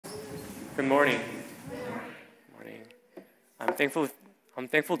Good morning. Morning. I'm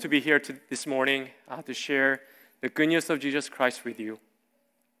thankful to be here this morning to share the good news of Jesus Christ with you.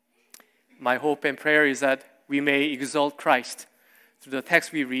 My hope and prayer is that we may exalt Christ through the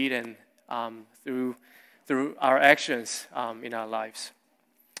text we read and through our actions in our lives.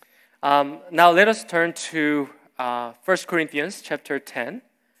 Now let us turn to 1 Corinthians chapter 10,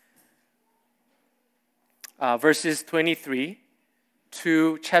 verses 23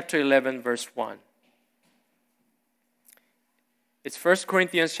 to chapter 11, verse 1. It's 1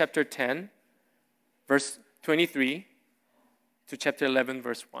 Corinthians chapter 10, verse 23 to chapter 11,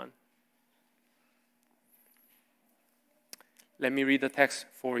 verse 1. Let me read the text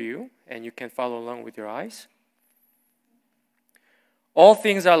for you, and you can follow along with your eyes. All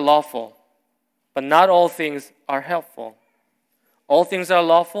things are lawful, but not all things are helpful. All things are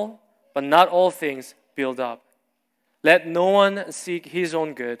lawful, but not all things build up. Let no one seek his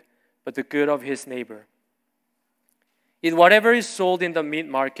own good, but the good of his neighbor. Eat whatever is sold in the meat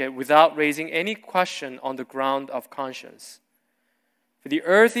market without raising any question on the ground of conscience. For the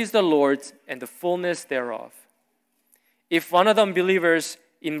earth is the Lord's and the fullness thereof. If one of the unbelievers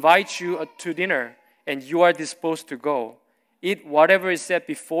invites you to dinner and you are disposed to go, eat whatever is set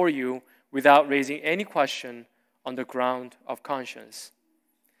before you without raising any question on the ground of conscience.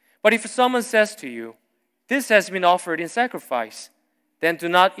 But if someone says to you, "This has been offered in sacrifice," then do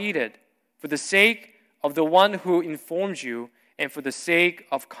not eat it, for the sake of the one who informs you and for the sake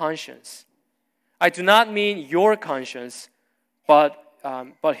of conscience. I do not mean your conscience, but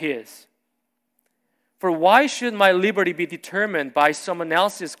his. For why should my liberty be determined by someone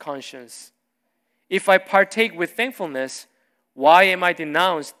else's conscience? If I partake with thankfulness, why am I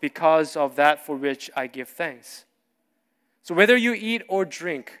denounced because of that for which I give thanks? So whether you eat or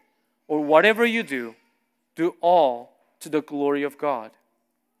drink, or whatever you do all to the glory of God.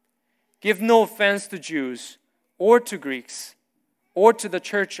 Give no offense to Jews or to Greeks or to the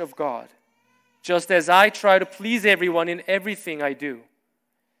church of God, just as I try to please everyone in everything I do,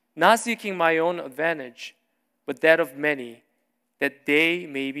 not seeking my own advantage, but that of many, that they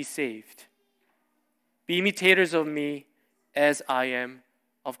may be saved. Be imitators of me as I am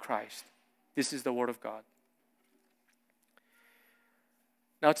of Christ. This is the word of God.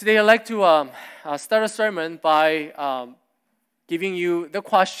 Now today I'd like to start a sermon by giving you the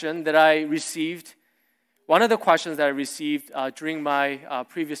question that I received, one of the questions that I received during my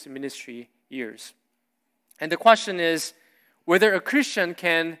previous ministry years. And the question is whether a Christian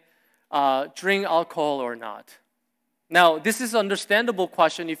can drink alcohol or not. Now this is an understandable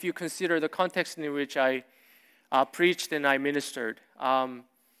question if you consider the context in which I preached and I ministered.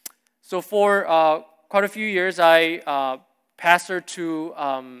 So for quite a few years I pastor to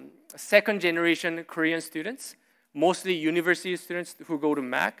second-generation Korean students, mostly university students who go to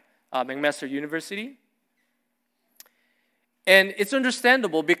McMaster University. And it's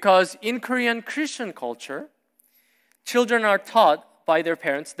understandable because in Korean Christian culture, children are taught by their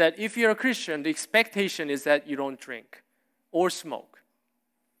parents that if you're a Christian, the expectation is that you don't drink or smoke.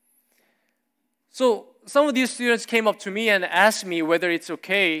 So some of these students came up to me and asked me whether it's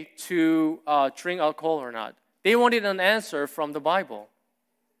okay to drink alcohol or not. They wanted an answer from the Bible.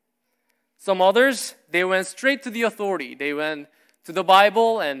 Some others, they went straight to the authority. They went to the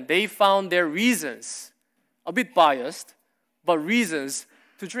Bible and they found their reasons, a bit biased, but reasons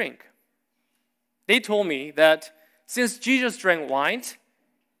to drink. They told me that since Jesus drank wine,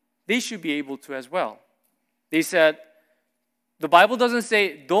 they should be able to as well. They said, the Bible doesn't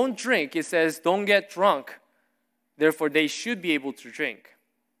say don't drink, it says don't get drunk. Therefore, they should be able to drink.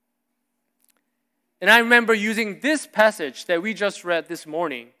 And I remember using this passage that we just read this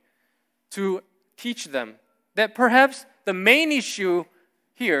morning to teach them that perhaps the main issue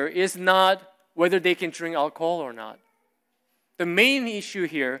here is not whether they can drink alcohol or not. The main issue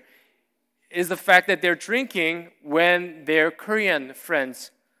here is the fact that they're drinking when their Korean friends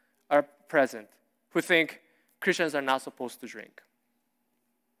are present who think Christians are not supposed to drink.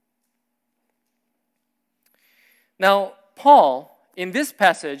 Now, Paul, in this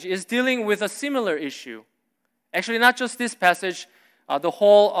passage, is dealing with a similar issue. Actually, not just this passage, the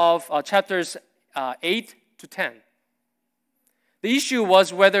whole of chapters 8 to 10. The issue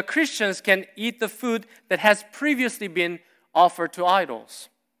was whether Christians can eat the food that has previously been offered to idols.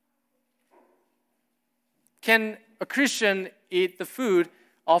 Can a Christian eat the food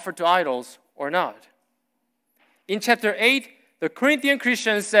offered to idols or not? In chapter 8, the Corinthian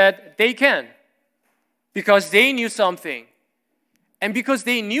Christians said they can because they knew something. And because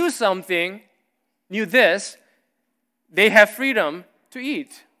they knew something, knew this, they have freedom to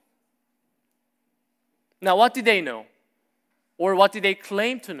eat. Now, what did they know? Or what did they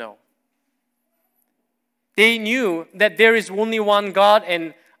claim to know? They knew that there is only one God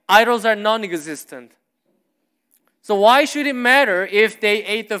and idols are non-existent. So why should it matter if they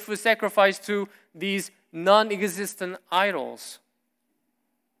ate the food sacrificed to these non-existent idols?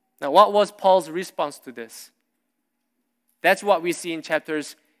 Now, what was Paul's response to this? That's what we see in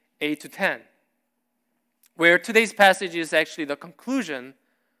chapters 8 to 10, where today's passage is actually the conclusion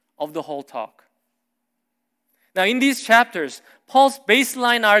of the whole talk. Now, in these chapters, Paul's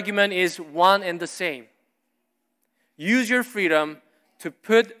baseline argument is one and the same. Use your freedom to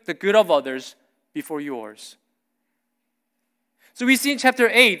put the good of others before yours. So we see in chapter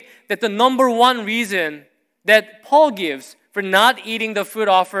 8 that the number one reason that Paul gives for not eating the food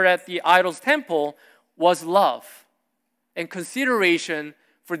offered at the idol's temple was love and consideration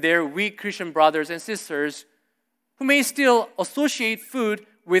for their weak Christian brothers and sisters who may still associate food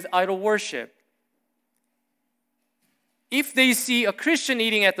with idol worship. If they see a Christian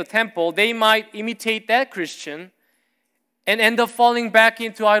eating at the temple, they might imitate that Christian and end up falling back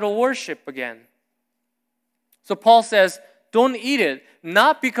into idol worship again. So Paul says, don't eat it,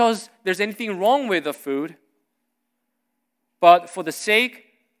 not because there's anything wrong with the food, but for the sake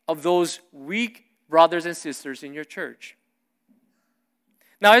of those weak brothers and sisters in your church.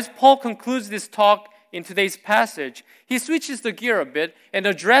 Now, as Paul concludes this talk in today's passage, he switches the gear a bit and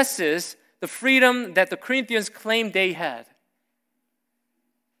addresses the freedom that the Corinthians claimed they had.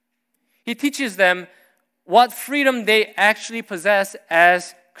 He teaches them what freedom they actually possess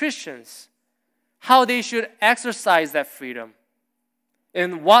as Christians, how they should exercise that freedom,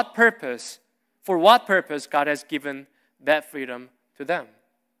 and for what purpose God has given that freedom to them.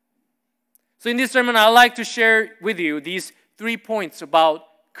 So in this sermon, I'd like to share with you these 3 points about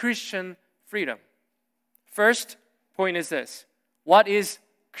Christian freedom. First point is this: what is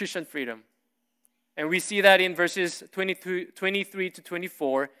Christian freedom? And we see that in verses 23 to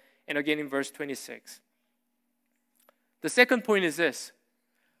 24, and again in verse 26. The second point is this: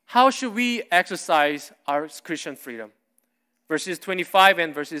 how should we exercise our Christian freedom? Verses 25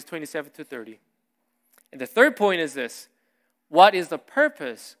 and verses 27 to 30. And the third point is this: what is the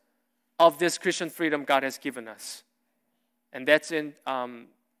purpose of this Christian freedom God has given us? And that's in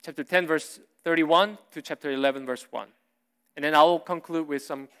chapter 10, verse 31 to chapter 11, verse 1. And then I will conclude with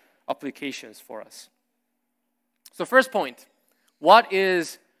some applications for us. So first point, what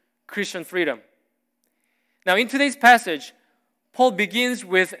is Christian freedom? Now in today's passage, Paul begins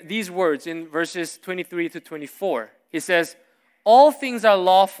with these words in verses 23 to 24. He says, all things are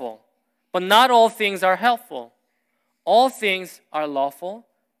lawful, but not all things are helpful. All things are lawful,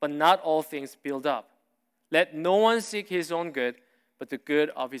 but not all things build up. Let no one seek his own good, but the good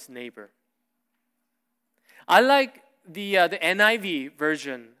of his neighbor. I like the NIV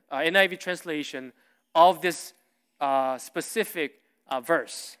version, NIV translation of this specific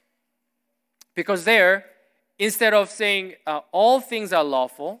verse. Because there, instead of saying all things are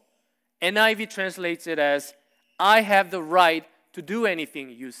lawful, NIV translates it as, I have the right to do anything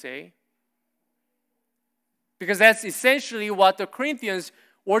you say. Because that's essentially what the Corinthians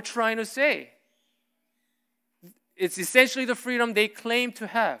were trying to say. It's essentially the freedom they claim to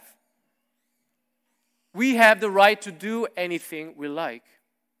have. We have the right to do anything we like.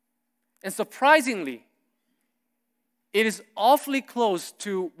 And surprisingly, it is awfully close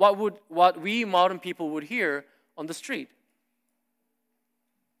to what we modern people would hear on the street.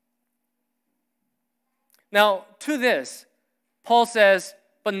 Now, to this, Paul says,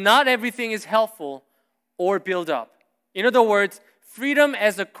 but not everything is helpful or build up. In other words, freedom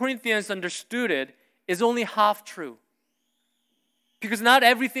as the Corinthians understood it is only half true. Because not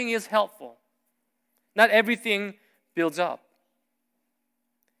everything is helpful. Not everything builds up.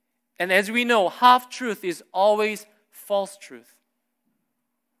 And as we know, half-truth is always false truth.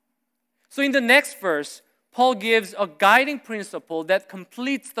 So in the next verse, Paul gives a guiding principle that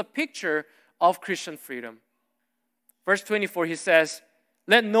completes the picture of Christian freedom. Verse 24, he says,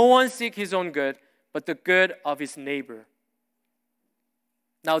 let no one seek his own good, but the good of his neighbor.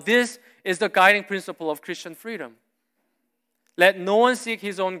 Now this is the guiding principle of Christian freedom. Let no one seek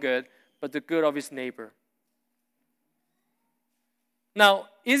his own good, but the good of his neighbor. Now,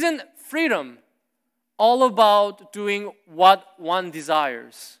 isn't freedom all about doing what one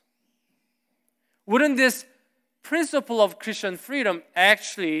desires? Wouldn't this principle of Christian freedom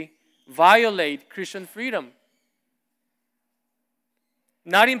actually violate Christian freedom?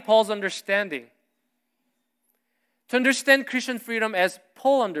 Not in Paul's understanding. To understand Christian freedom as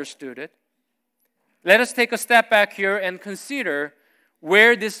Paul understood it, let us take a step back here and consider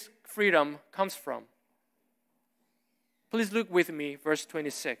where this freedom comes from. Please look with me, verse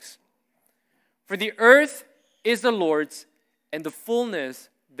 26. For the earth is the Lord's and the fullness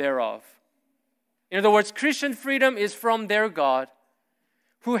thereof. In other words, Christian freedom is from their God,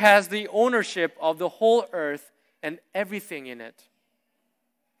 who has the ownership of the whole earth and everything in it,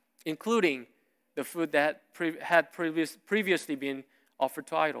 including the food that had previously been offered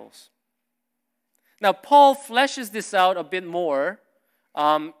to idols. Now, Paul fleshes this out a bit more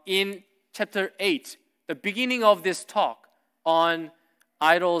in chapter 8, the beginning of this talk on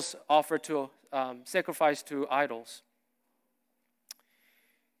idols offered to sacrifice to idols.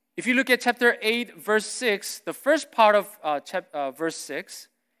 If you look at chapter 8, verse 6, the first part of verse 6,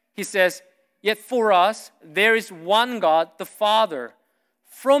 he says, "Yet for us there is one God, the Father,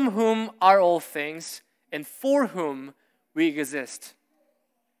 from whom are all things, and for whom we exist."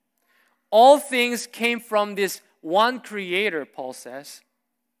 All things came from this one Creator, Paul says.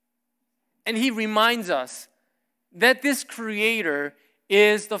 And he reminds us that this Creator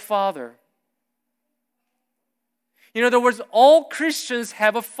is the Father. In other words, all Christians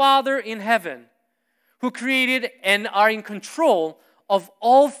have a Father in heaven who created and are in control of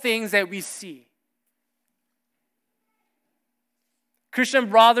all things that we see. Christian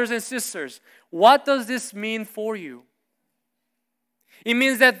brothers and sisters, what does this mean for you? It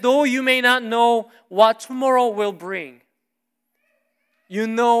means that though you may not know what tomorrow will bring, you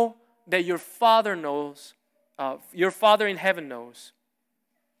know that your Father knows, your Father in heaven knows.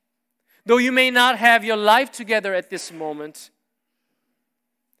 Though you may not have your life together at this moment,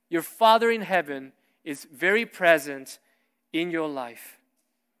 your Father in heaven is very present in your life.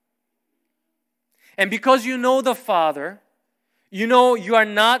 And because you know the Father, you know you are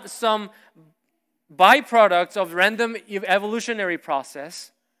not some byproducts of random evolutionary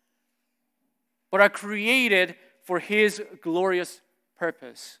process, but are created for His glorious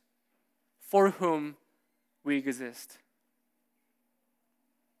purpose, for whom we exist.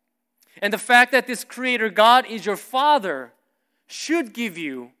 And the fact that this Creator God is your Father should give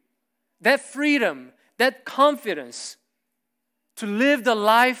you that freedom, that confidence to live the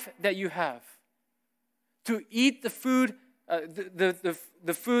life that you have, to eat the food,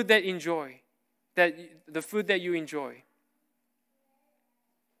 the food that enjoy. The food that you enjoy.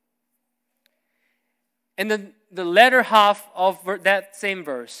 And then the latter half of that same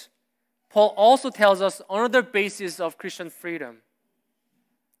verse, Paul also tells us another basis of Christian freedom.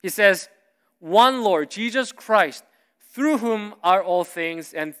 He says, "One Lord, Jesus Christ, through whom are all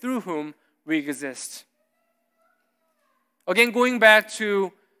things and through whom we exist." Again, going back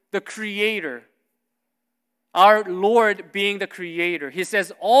to the Creator, our Lord being the Creator, He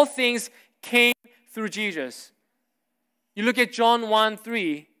says all things came through Jesus. You look at John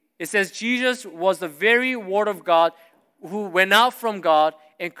 1:3, it says Jesus was the very Word of God who went out from God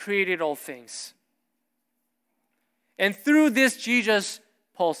and created all things. And through this Jesus,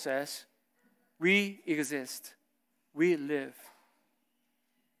 Paul says, we exist, we live.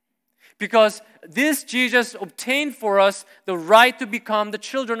 Because this Jesus obtained for us the right to become the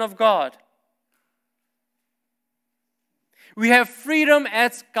children of God. We have freedom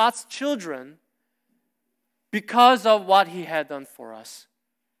as God's children because of what He had done for us.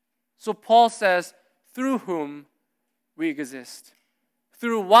 So Paul says, through whom we exist.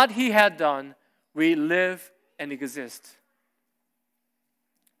 Through what He had done, we live and exist.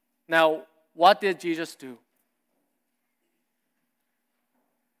 Now, what did Jesus do?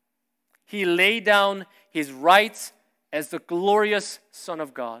 He laid down His rights as the glorious Son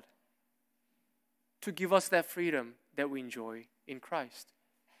of God to give us that freedom that we enjoy in Christ.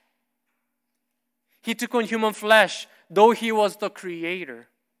 He took on human flesh, though He was the Creator.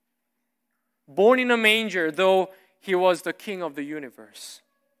 Born in a manger, though He was the King of the universe.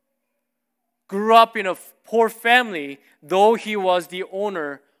 Grew up in a poor family, though He was the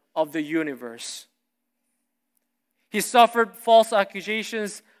owner of the universe. He suffered false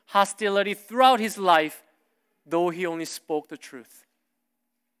accusations, hostility throughout His life, though He only spoke the truth.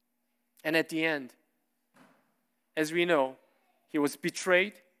 And at the end, as we know, He was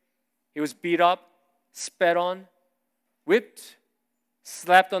betrayed, He was beat up, spat on, whipped,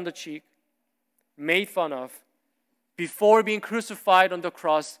 slapped on the cheek, made fun of, before being crucified on the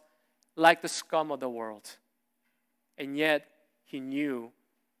cross like the scum of the world. And yet, He knew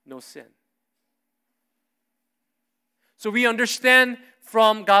no sin. So we understand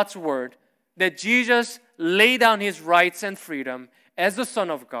from God's Word that Jesus laid down His rights and freedom as the Son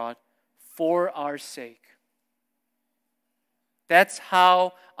of God for our sake. That's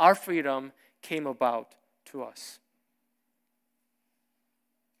how our freedom came about to us.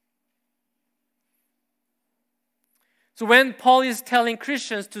 So when Paul is telling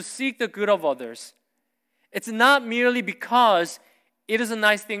Christians to seek the good of others, it's not merely because it is a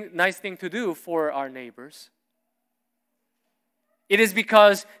nice thing to do for our neighbors. It is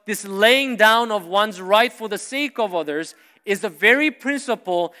because this laying down of one's right for the sake of others is the very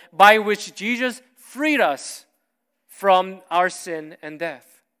principle by which Jesus freed us from our sin and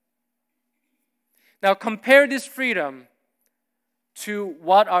death. Now compare this freedom to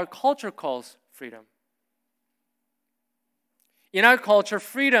what our culture calls freedom. In our culture,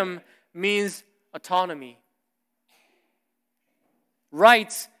 freedom means autonomy.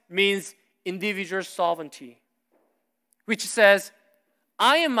 Rights means individual sovereignty, which says,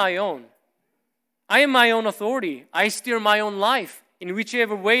 I am my own. I am my own authority. I steer my own life in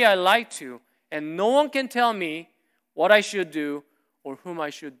whichever way I like to, and no one can tell me what I should do or whom I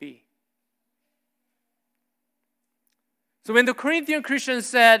should be. So when the Corinthian Christians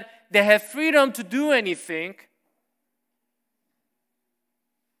said they have freedom to do anything,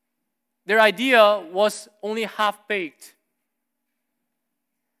 their idea was only half-baked.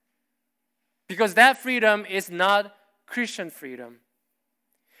 Because that freedom is not Christian freedom.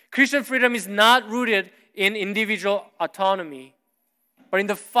 Christian freedom is not rooted in individual autonomy, but in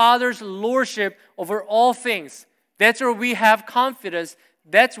the Father's lordship over all things. That's where we have confidence.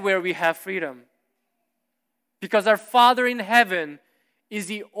 That's where we have freedom. Because our Father in heaven is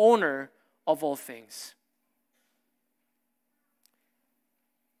the owner of all things.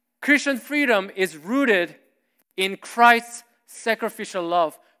 Christian freedom is rooted in Christ's sacrificial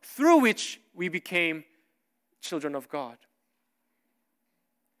love, through which we became children of God.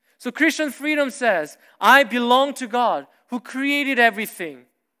 So Christian freedom says, I belong to God who created everything.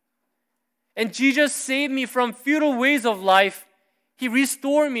 And Jesus saved me from futile ways of life. He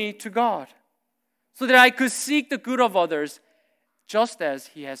restored me to God so that I could seek the good of others just as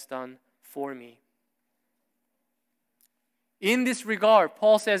He has done for me. In this regard,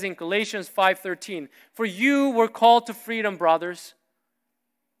 Paul says in Galatians 5:13, for you were called to freedom, brothers.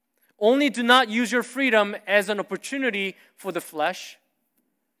 Only do not use your freedom as an opportunity for the flesh,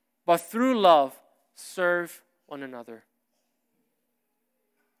 but through love, serve one another.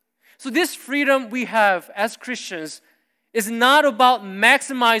 So this freedom we have as Christians is not about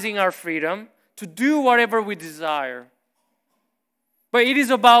maximizing our freedom to do whatever we desire, but it is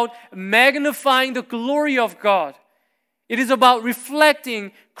about magnifying the glory of God. It is about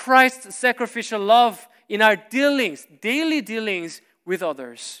reflecting Christ's sacrificial love in our dealings, daily dealings with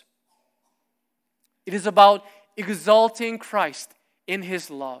others. It is about exalting Christ in His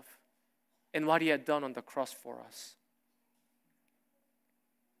love and what He had done on the cross for us.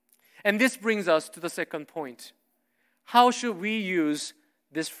 And this brings us to the second point. How should we use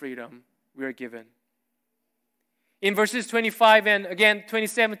this freedom we are given? In verses 25 and again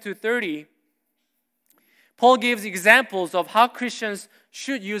 27 to 30, Paul gives examples of how Christians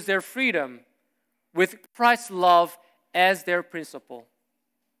should use their freedom with Christ's love as their principle.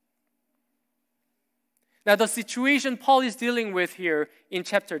 Now, the situation Paul is dealing with here in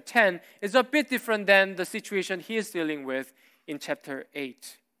chapter 10 is a bit different than the situation he is dealing with in chapter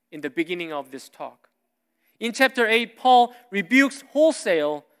 8, in the beginning of this talk. In chapter 8, Paul rebukes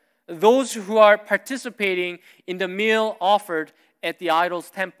wholesale those who are participating in the meal offered at the idol's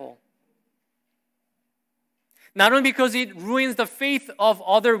temple. Not only because it ruins the faith of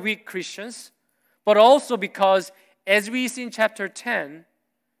other weak Christians, but also because, as we see in chapter 10,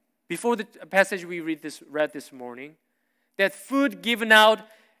 before the passage we read this morning, that food given out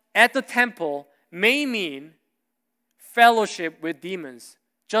at the temple may mean fellowship with demons,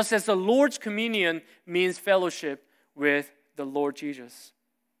 just as the Lord's communion means fellowship with the Lord Jesus.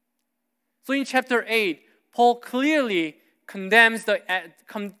 So in chapter 8, Paul clearly condemns the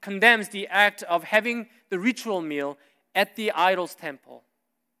act of having the ritual meal at the idol's temple.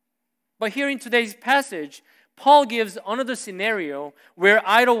 But here in today's passage, Paul gives another scenario where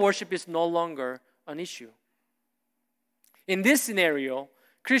idol worship is no longer an issue. In this scenario,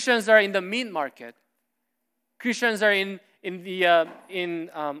 Christians are in the meat market. Christians are in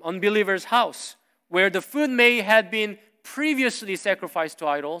unbelievers' house, where the food may have been previously sacrificed to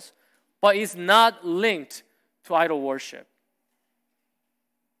idols, but is not linked to idol worship.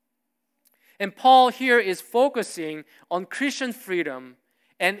 And Paul here is focusing on Christian freedom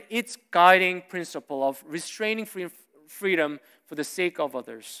and its guiding principle of restraining freedom for the sake of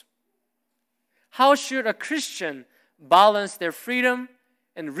others. How should a Christian balance their freedom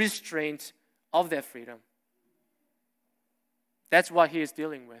and restraint of their freedom? That's what he is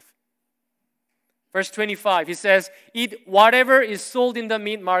dealing with. Verse 25, he says, eat whatever is sold in the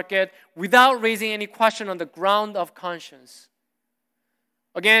meat market without raising any question on the ground of conscience.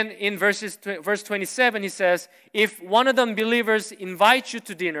 Again, in verse 27, he says, if one of the unbelievers invites you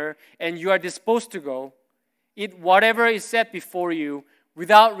to dinner and you are disposed to go, eat whatever is set before you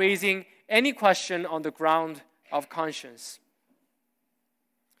without raising any question on the ground of conscience.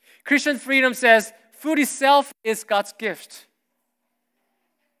 Christian freedom says food itself is God's gift.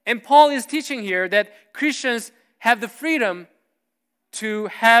 And Paul is teaching here that Christians have the freedom to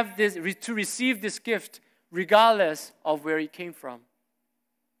receive this gift regardless of where it came from.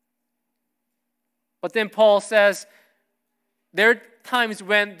 But then Paul says there are times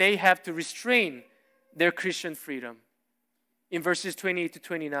when they have to restrain their Christian freedom. In verses 28 to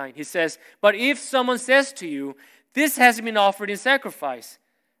 29, he says, "But if someone says to you, 'This has been offered in sacrifice,'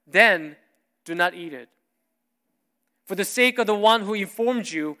 then do not eat it. For the sake of the one who informed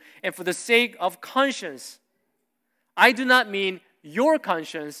you and for the sake of conscience, I do not mean your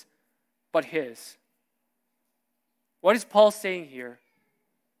conscience, but his." What is Paul saying here?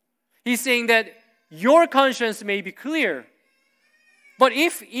 He's saying that your conscience may be clear, but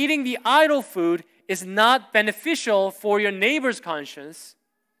if eating the idol food is not beneficial for your neighbor's conscience,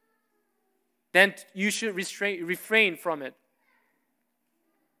 then you should refrain from it.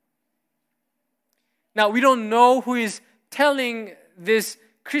 Now, we don't know who is telling this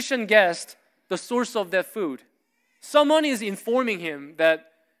Christian guest the source of that food. Someone is informing him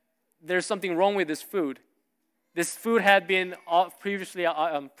that there's something wrong with this food. This food had been previously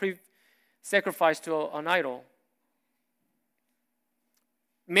sacrificed to an idol.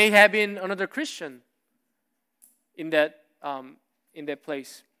 May have been another Christian in that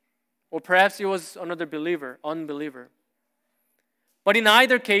place. Or perhaps it was another unbeliever. But in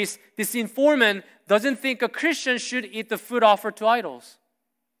either case, this informant doesn't think a Christian should eat the food offered to idols.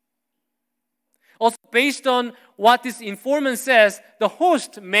 Also, based on what this informant says, the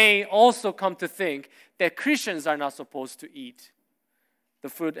host may also come to think that Christians are not supposed to eat the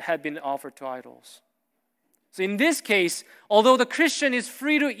food had been offered to idols. So in this case, although the Christian is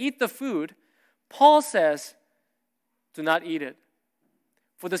free to eat the food, Paul says, do not eat it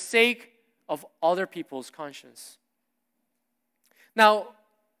for the sake of other people's conscience. Now,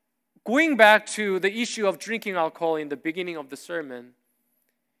 going back to the issue of drinking alcohol in the beginning of the sermon,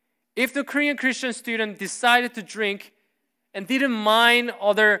 if the Korean Christian student decided to drink and didn't mind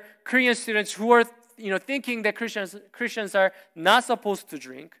other Korean students who were thinking that Christians are not supposed to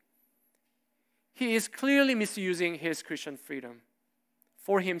drink, he is clearly misusing his Christian freedom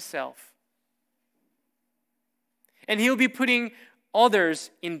for himself. And he'll be putting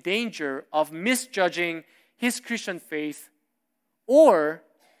others in danger of misjudging his Christian faith or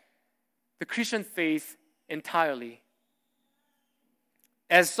the Christian faith entirely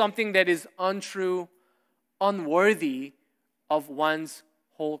as something that is untrue, unworthy of one's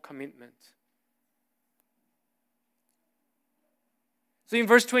whole commitment. So in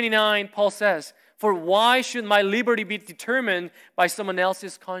verse 29, Paul says, "For why should my liberty be determined by someone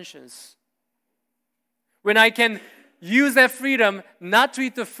else's conscience? When I can use that freedom not to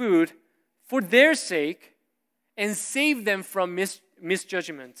eat the food for their sake and save them from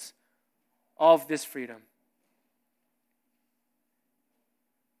misjudgments of this freedom."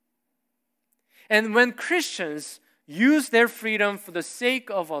 And when Christians use their freedom for the sake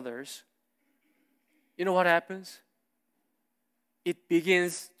of others, you know what happens? It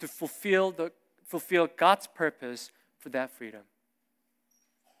begins to fulfill God's purpose for that freedom.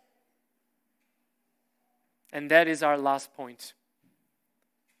 And that is our last point.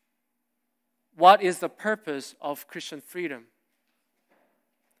 What is the purpose of Christian freedom?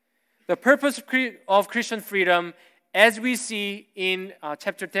 The purpose of Christian freedom, as we see in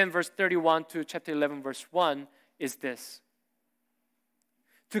chapter 10, verse 31 to chapter 11, verse 1, is this: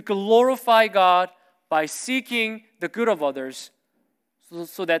 to glorify God by seeking the good of others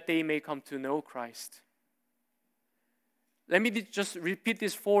so that they may come to know Christ. Let me just repeat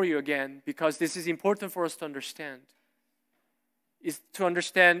this for you again, because this is important for us to understand. Is to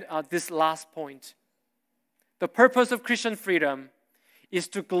understand this last point. The purpose of Christian freedom is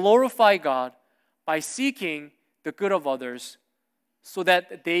to glorify God by seeking the good of others so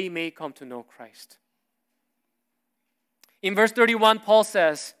that they may come to know Christ. In verse 31, Paul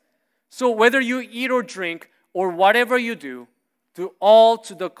says, "So whether you eat or drink or whatever you do all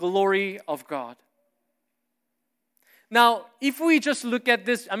to the glory of God." Now, if we just look at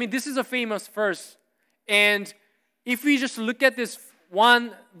this, this is a famous verse, and if we just look at this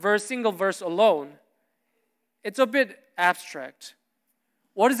one verse, single verse alone, it's a bit abstract.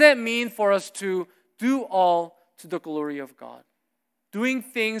 What does that mean for us to do all to the glory of God? Doing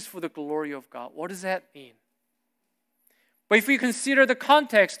things for the glory of God. What does that mean? But if we consider the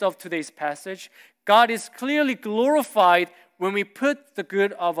context of today's passage, God is clearly glorified when we put the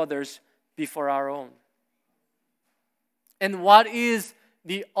good of others before our own. And what is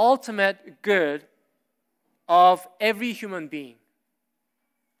the ultimate good of every human being?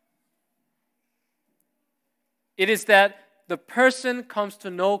 It is that the person comes to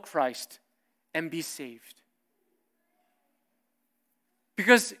know Christ and be saved.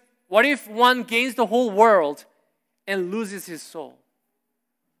 Because what if one gains the whole world and loses his soul?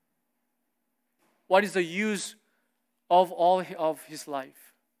 What is the use of all of his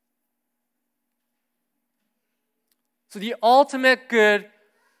life? So the ultimate good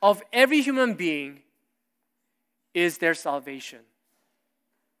of every human being is their salvation.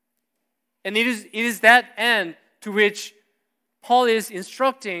 And it is that end to which Paul is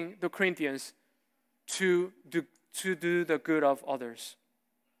instructing the Corinthians to do the good of others.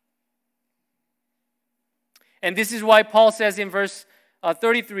 And this is why Paul says in verse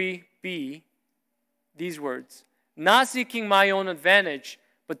 33b these words, "Not seeking my own advantage,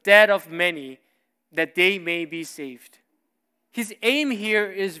 but that of many, that they may be saved." His aim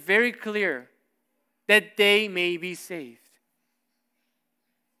here is very clear, that they may be saved.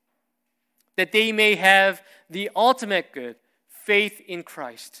 That they may have the ultimate good, faith in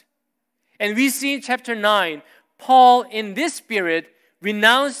Christ. And we see in chapter 9, Paul in this spirit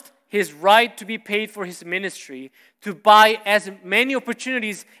renounced his right to be paid for his ministry, to buy as many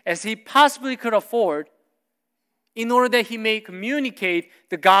opportunities as he possibly could afford in order that he may communicate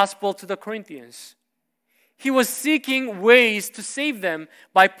the gospel to the Corinthians. He was seeking ways to save them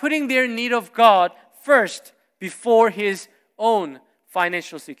by putting their need of God first before his own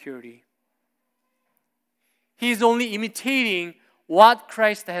financial security. He is only imitating what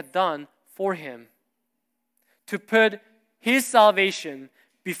Christ had done for him, to put his salvation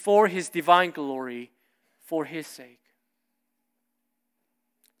before his divine glory for his sake.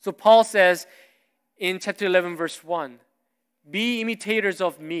 So Paul says in chapter 11, verse 1, "Be imitators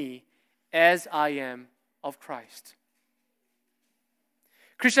of me as I am of Christ."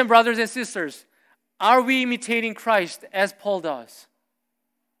 Christian brothers and sisters, are we imitating Christ as Paul does?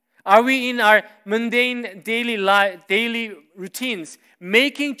 Are we in our mundane daily routines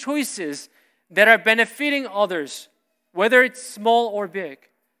making choices that are benefiting others, whether it's small or big,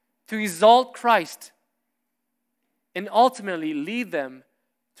 to exalt Christ and ultimately lead them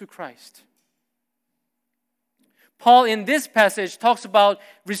to Christ? Paul in this passage talks about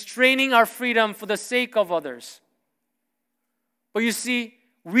restraining our freedom for the sake of others. But you see,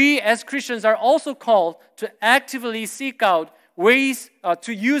 we as Christians are also called to actively seek out ways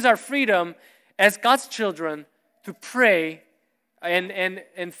to use our freedom as God's children to pray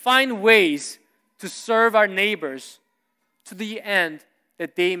and find ways to serve our neighbors to the end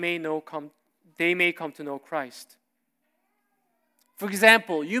that they may come to know Christ. For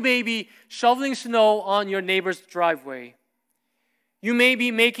example, you may be shoveling snow on your neighbor's driveway. You may be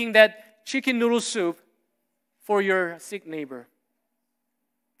making that chicken noodle soup for your sick neighbor.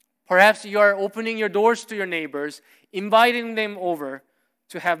 Perhaps you are opening your doors to your neighbors, inviting them over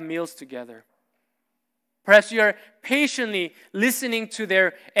to have meals together. Perhaps you are patiently listening to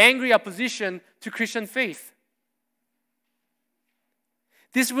their angry opposition to Christian faith.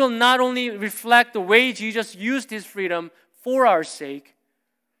 This will not only reflect the way Jesus used his freedom for our sake,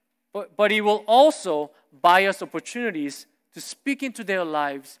 but it will also buy us opportunities to speak into their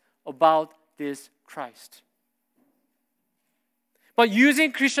lives about this Christ. But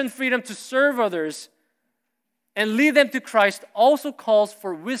using Christian freedom to serve others and lead them to Christ also calls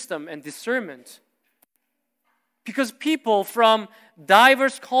for wisdom and discernment. Because people from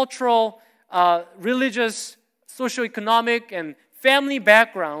diverse cultural, religious, socioeconomic, and family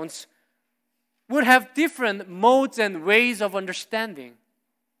backgrounds would have different modes and ways of understanding.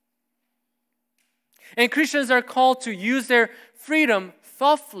 And Christians are called to use their freedom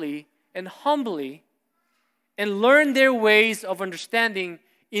thoughtfully and humbly and learn their ways of understanding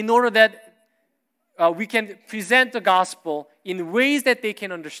in order that we can present the gospel in ways that they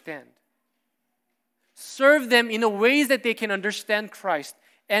can understand. Serve them in a ways that they can understand Christ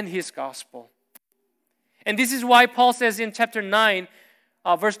and his gospel. And this is why Paul says in chapter 9,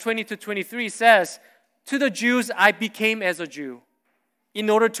 verse 20 to 23 says, "To the Jews I became as a Jew, in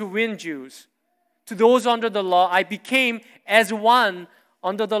order to win Jews. To those under the law I became as one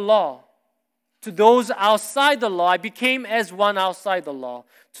under the law. To those outside the law I became as one outside the law.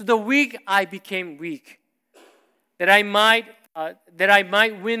 To the weak I became weak, that I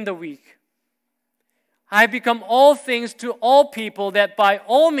might win the weak. I have become all things to all people, that by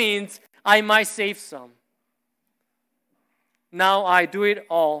all means I might save some. Now I do it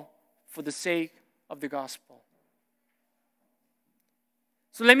all for the sake of the gospel."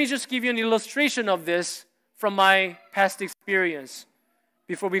 So let me just give you an illustration of this from my past experience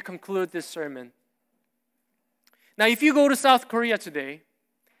before we conclude this sermon. Now, if you go to South Korea today,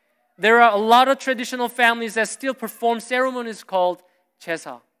 there are a lot of traditional families that still perform ceremonies called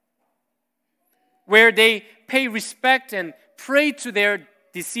제사, where they pay respect and pray to their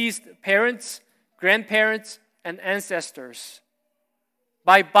deceased parents, grandparents, and ancestors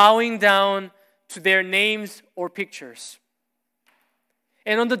by bowing down to their names or pictures.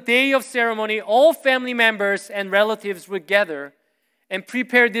 And on the day of ceremony, all family members and relatives would gather and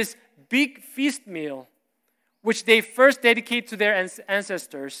prepare this big feast meal, which they first dedicate to their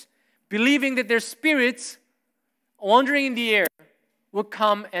ancestors, believing that their spirits wandering in the air would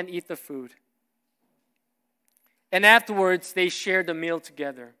come and eat the food. And afterwards, they share the meal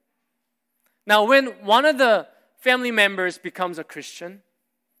together. Now, when one of the family members becomes a Christian,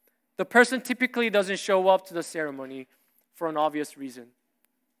 the person typically doesn't show up to the ceremony for an obvious reason,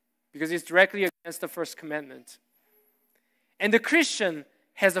 because it's directly against the first commandment. And the Christian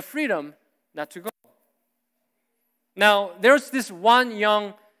has the freedom not to go. Now, there's this one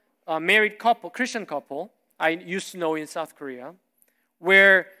young married couple, Christian couple, I used to know in South Korea,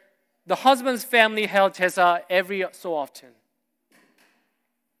 where the husband's family held 제사 every so often.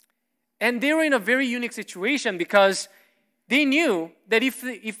 And they were in a very unique situation because they knew that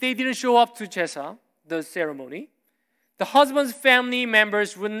if they didn't show up to 제사, the ceremony, the husband's family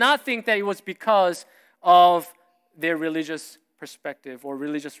members would not think that it was because of their religious perspective or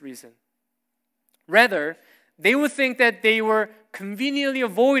religious reason. Rather, they would think that they were conveniently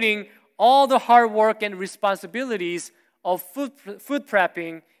avoiding all the hard work and responsibilities of food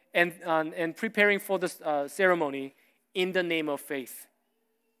prepping and preparing for the ceremony in the name of faith.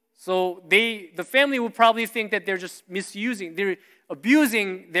 So the family would probably think that they're just they're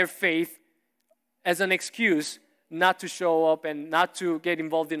abusing their faith as an excuse not to show up and not to get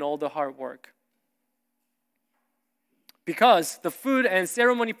involved in all the hard work. Because the food and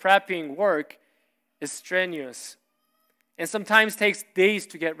ceremony prepping work is strenuous and sometimes takes days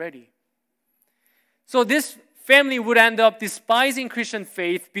to get ready. So this family would end up despising Christian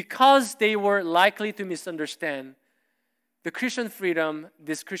faith because they were likely to misunderstand the Christian freedom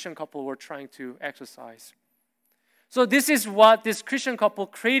this Christian couple were trying to exercise. So this is what this Christian couple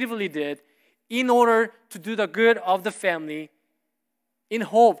creatively did in order to do the good of the family in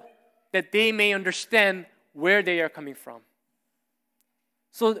hope that they may understand where they are coming from.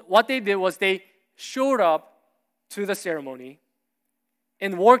 So what they did was they showed up to the ceremony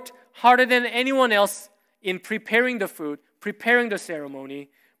and worked harder than anyone else in preparing the food, preparing the ceremony,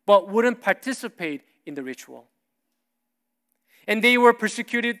 but wouldn't participate in the ritual. And they were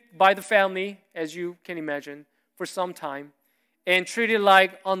persecuted by the family, as you can imagine, for some time, and treated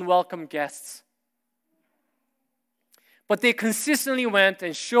like unwelcome guests. But they consistently went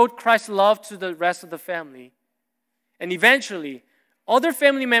and showed Christ's love to the rest of the family. And eventually, other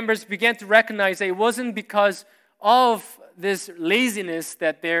family members began to recognize that it wasn't because of this laziness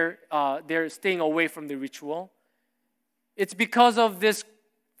that they're staying away from the ritual. It's because of this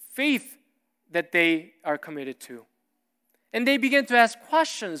faith that they are committed to. And they began to ask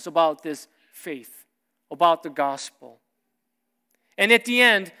questions about this faith, about the gospel. And at the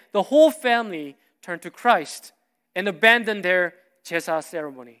end, the whole family turned to Christ and abandoned their 제사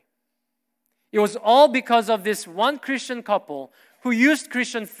ceremony. It was all because of this one Christian couple who used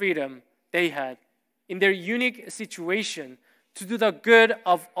Christian freedom they had in their unique situation to do the good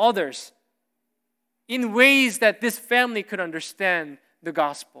of others in ways that this family could understand the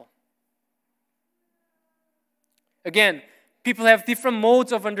gospel. Again, people have different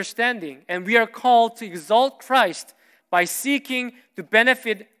modes of understanding, and we are called to exalt Christ by seeking to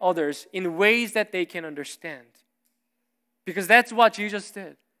benefit others in ways that they can understand. Because that's what Jesus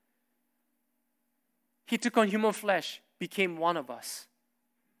did. He took on human flesh, became one of us.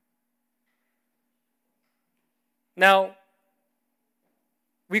 Now,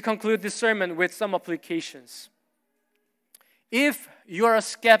 we conclude this sermon with some applications. If you are a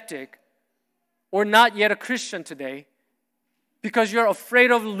skeptic or not yet a Christian today, because you're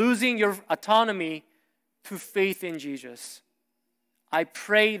afraid of losing your autonomy to faith in Jesus, I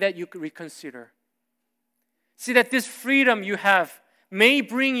pray that you could reconsider. See that this freedom you have may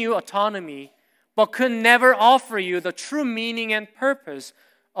bring you autonomy, but could never offer you the true meaning and purpose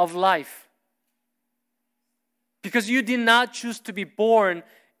of life. Because you did not choose to be born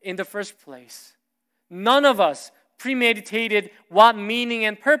in the first place. None of us premeditated what meaning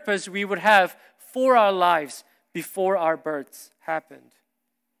and purpose we would have for our lives before our births happened.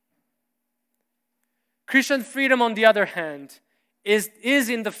 Christian freedom, on the other hand, is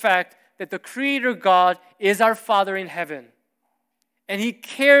in the fact that the Creator God is our Father in heaven. And He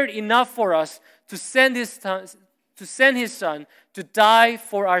cared enough for us to send His Son to die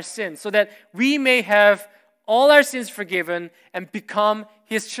for our sins so that we may have all our sins forgiven and become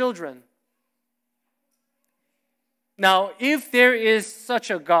His children. Now, if there is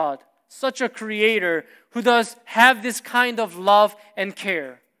such a God, such a creator who does have this kind of love and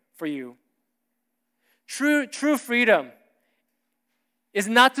care for you. True freedom is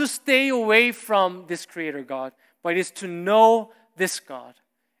not to stay away from this creator God, but is to know this God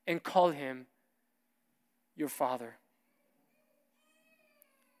and call him your Father.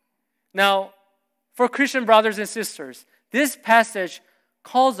 Now, for Christian brothers and sisters, this passage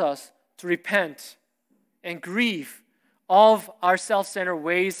calls us to repent and grieve of our self-centered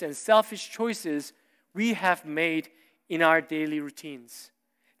ways and selfish choices we have made in our daily routines,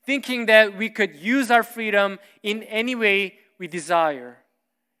 thinking that we could use our freedom in any way we desire,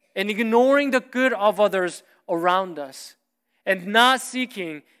 and ignoring the good of others around us, and not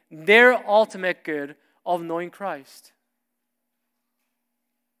seeking their ultimate good of knowing Christ.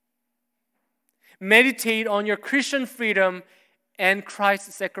 Meditate on your Christian freedom and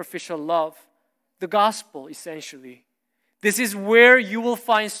Christ's sacrificial love, the gospel essentially. This is where you will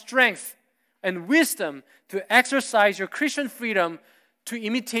find strength and wisdom to exercise your Christian freedom to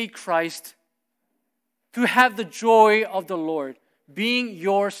imitate Christ, to have the joy of the Lord being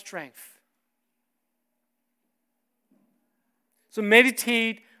your strength. So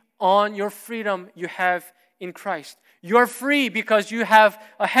meditate on your freedom you have in Christ. You are free because you have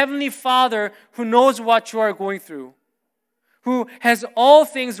a heavenly Father who knows what you are going through, who has all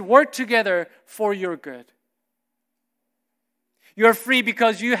things work together for your good. You are free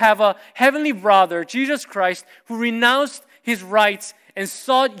because you have a heavenly brother, Jesus Christ, who renounced his rights and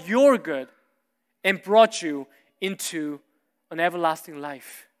sought your good and brought you into an everlasting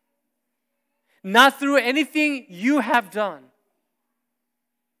life. Not through anything you have done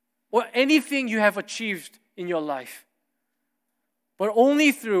or anything you have achieved in your life, but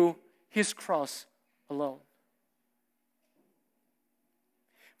only through his cross alone.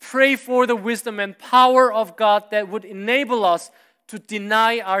 Pray for the wisdom and power of God that would enable us to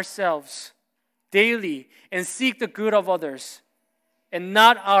deny ourselves daily and seek the good of others and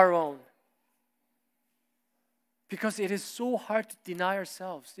not our own. Because it is so hard to deny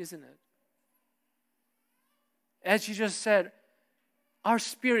ourselves, isn't it? As Jesus said, our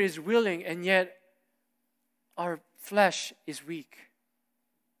spirit is willing and yet our flesh is weak.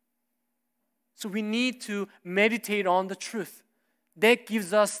 So we need to meditate on the truth. That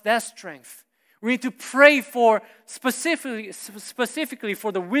gives us that strength. We need to pray for specifically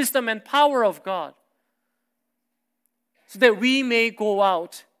for the wisdom and power of God, so that we may go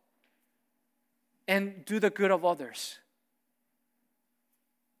out and do the good of others,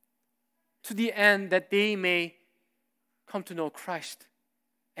 to the end that they may come to know Christ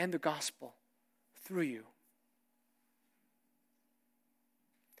and the gospel through you.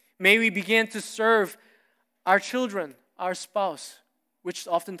 May we begin to serve our children, our spouse, which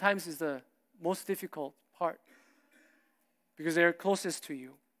oftentimes is the most difficult part because they're closest to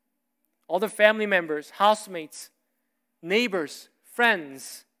you. All the family members, housemates, neighbors,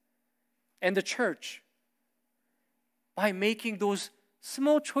 friends, and the church, by making those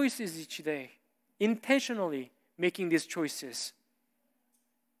small choices each day, intentionally making these choices,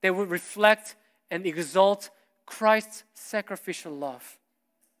 they will reflect and exalt Christ's sacrificial love,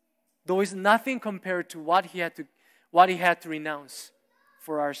 though it's nothing compared to what he had to renounce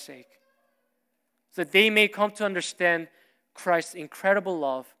for our sake, so that they may come to understand Christ's incredible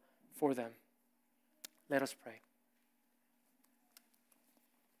love for them. Let us pray.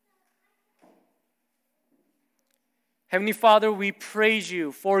 Heavenly Father, we praise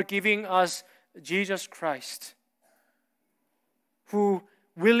you for giving us Jesus Christ, who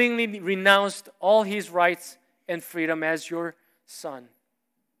willingly renounced all his rights and freedom as your Son,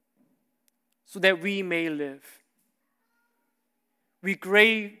 so that we may live. We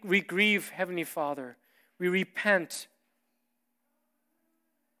grieve, Heavenly Father. We repent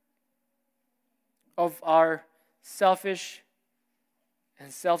of our selfish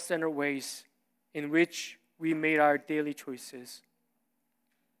and self-centered ways in which we made our daily choices.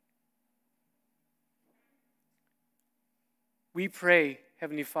 We pray,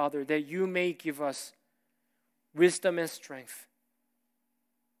 Heavenly Father, that you may give us wisdom and strength.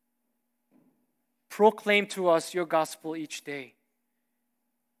 Proclaim to us your gospel each day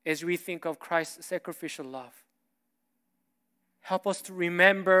as we think of Christ's sacrificial love. Help us to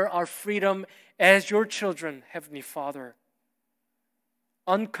remember our freedom as your children, Heavenly Father,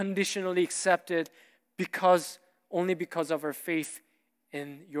 unconditionally accepted only because of our faith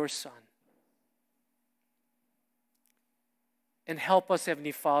in your Son. And help us,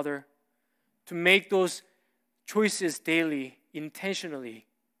 Heavenly Father, to make those choices daily, intentionally,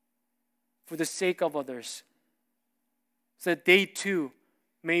 for the sake of others, so that they too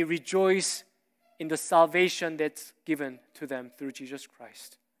may rejoice in the salvation that's given to them through Jesus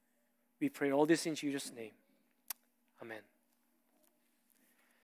Christ. We pray all this in Jesus' name. Amen.